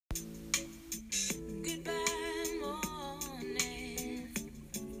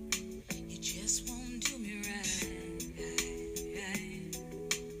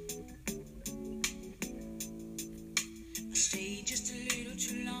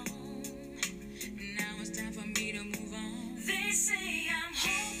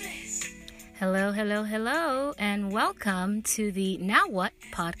Hello, hello, hello, and welcome to the Now What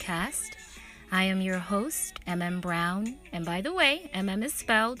podcast. I am your host, Brown, and by the way, is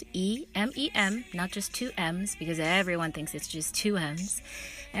spelled E-M-E-M, not just two M's, because everyone thinks it's just two M's.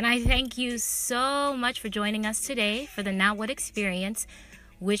 And I thank you so much for joining us today for the Now What experience,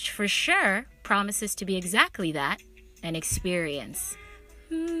 which for sure promises to be exactly that, an experience.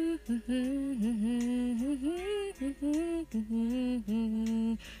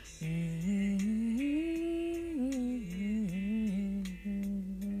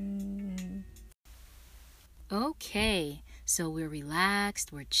 Okay, so we're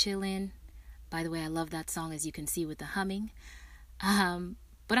relaxed, we're chilling. By the way, I love that song, as you can see with the humming.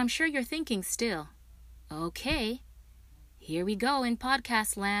 But I'm sure you're thinking still, okay, here we go in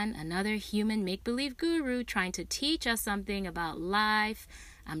podcast land, another human make-believe guru trying to teach us something about life.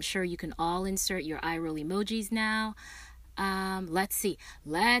 I'm sure you can all insert your eye roll emojis now. Let's see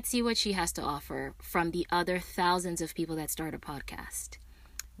what she has to offer from the other thousands of people that start a podcast.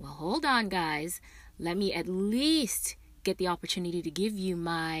 Well, hold on, guys. Let me at least get the opportunity to give you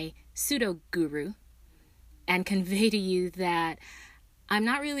my pseudo-guru and convey to you that I'm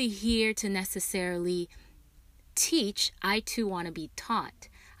not really here to necessarily teach. I too want to be taught.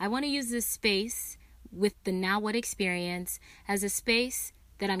 I want to use this space with the Now What experience as a space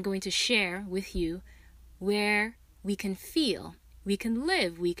that I'm going to share with you where we can feel, we can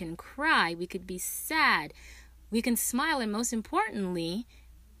live, we can cry, we could be sad, we can smile, and most importantly,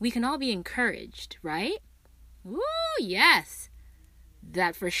 we can all be encouraged, right? Woo, yes.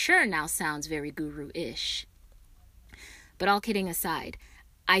 That for sure now sounds very guru-ish. But all kidding aside,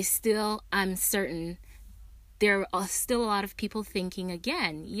 I'm certain there are still a lot of people thinking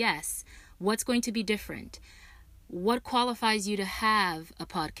again, yes, what's going to be different? What qualifies you to have a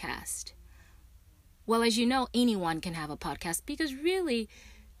podcast? Well, as you know, anyone can have a podcast because really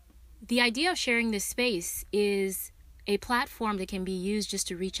the idea of sharing this space is a platform that can be used just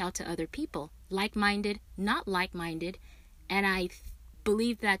to reach out to other people, like-minded, not like-minded, and I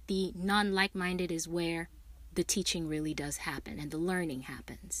believe that the non-like-minded is where the teaching really does happen and the learning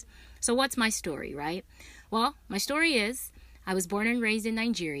happens. So what's my story, right? Well, my story is I was born and raised in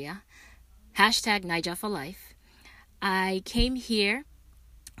Nigeria, #Naija for life. I came here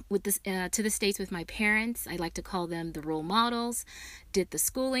to the States with my parents. I like to call them the role models. Did the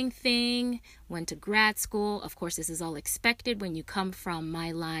schooling thing, went to grad school. Of course, this is all expected when you come from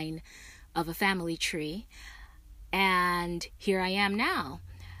my line of a family tree. And here I am now.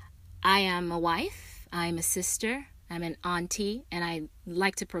 I am a wife, I'm a sister, I'm an auntie, and I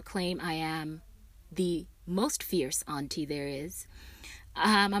like to proclaim I am the most fierce auntie there is.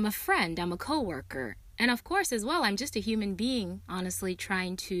 I'm a friend, I'm a coworker. And of course, as well, I'm just a human being, honestly,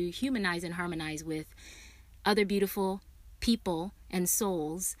 trying to humanize and harmonize with other beautiful people and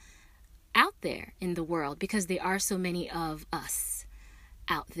souls out there in the world, because there are so many of us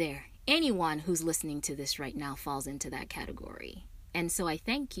out there. Anyone who's listening to this right now falls into that category. And so I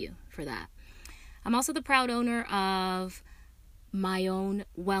thank you for that. I'm also the proud owner of my own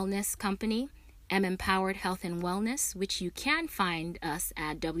wellness company, Empowered Health and Wellness, which you can find us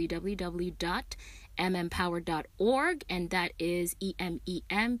at www.mempowered.org, and that is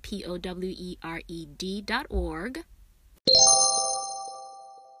EMEMPOWERED.org.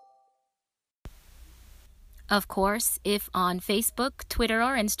 Of course, if on Facebook, Twitter,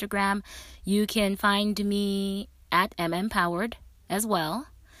 or Instagram, you can find me at Empowered as well.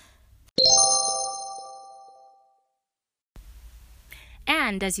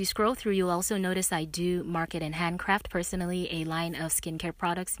 And as you scroll through, you'll also notice I do market and handcraft personally a line of skincare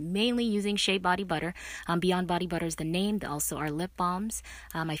products, mainly using shea body butter. Beyond Body Butter is the name. There also are lip balms.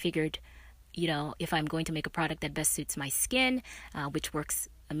 I figured, if I'm going to make a product that best suits my skin, which works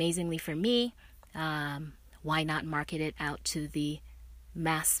amazingly for me, why not market it out to the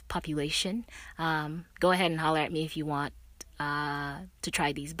mass population? Go ahead and holler at me if you want to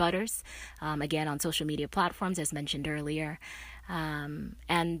try these butters. Again, on social media platforms, as mentioned earlier.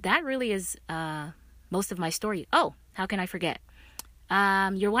 And that really is most of my story. Oh, how can I forget?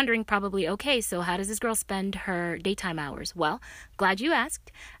 You're wondering probably, okay, so how does this girl spend her daytime hours? Well, glad you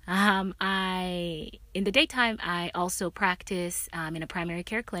asked. In the daytime, I also practice in a primary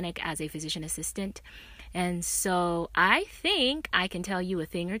care clinic as a physician assistant. And so I think I can tell you a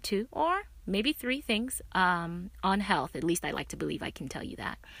thing or two, or maybe three things on health. At least I like to believe I can tell you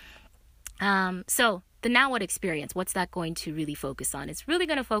that. So the Now What experience, what's that going to really focus on? It's really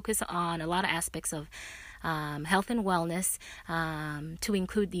going to focus on a lot of aspects of health and wellness, to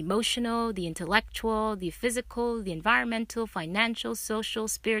include the emotional, the intellectual, the physical, the environmental, financial, social,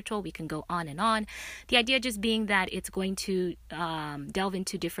 spiritual. We can go on and on. The idea just being that it's going to delve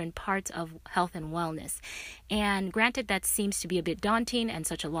into different parts of health and wellness. And granted, that seems to be a bit daunting and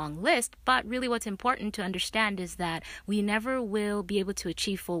such a long list, but really what's important to understand is that we never will be able to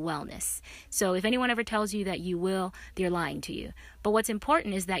achieve full wellness. So if anyone ever tells you that you will, they're lying to you. But what's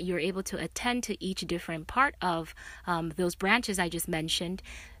important is that you're able to attend to each different part of those branches I just mentioned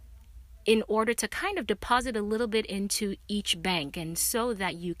in order to kind of deposit a little bit into each bank, and so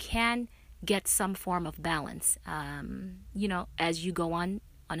that you can get some form of balance, as you go on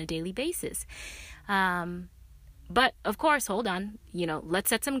a daily basis. But of course, hold on, let's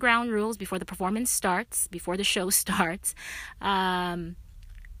set some ground rules before the performance starts, before the show starts.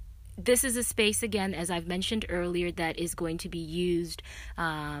 This is a space, again, as I've mentioned earlier, that is going to be used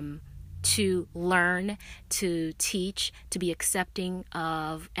to learn, to teach, to be accepting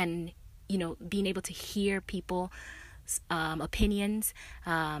of, and, being able to hear people's opinions,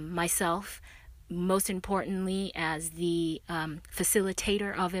 myself. Most importantly, as the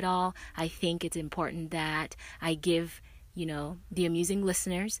facilitator of it all, I think it's important that I give, the amusing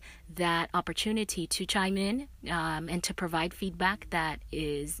listeners that opportunity to chime in and to provide feedback that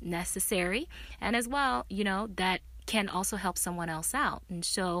is necessary, and as well, that can also help someone else out. And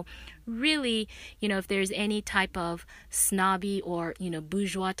so really, if there's any type of snobby or,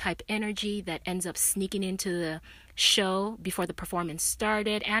 bourgeois type energy that ends up sneaking into the show before the performance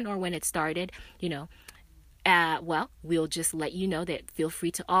started and or when it started, we'll just let you know that feel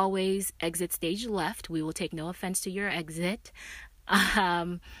free to always exit stage left. We will take no offense to your exit.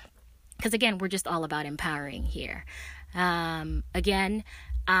 Because again, we're just all about empowering here. Again,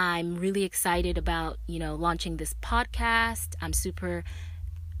 I'm really excited about, launching this podcast. I'm super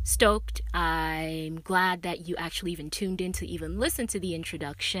stoked. I'm glad that you actually even tuned in to even listen to the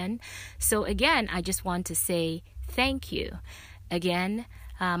introduction. So again, I just want to say thank you. Again,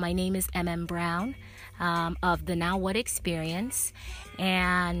 my name is M.M. Brown of the NowWhat Experience.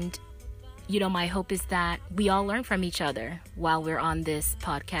 And, my hope is that we all learn from each other while we're on this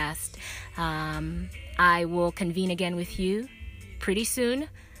podcast. I will convene again with you pretty soon.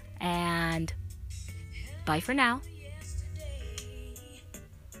 And bye for now.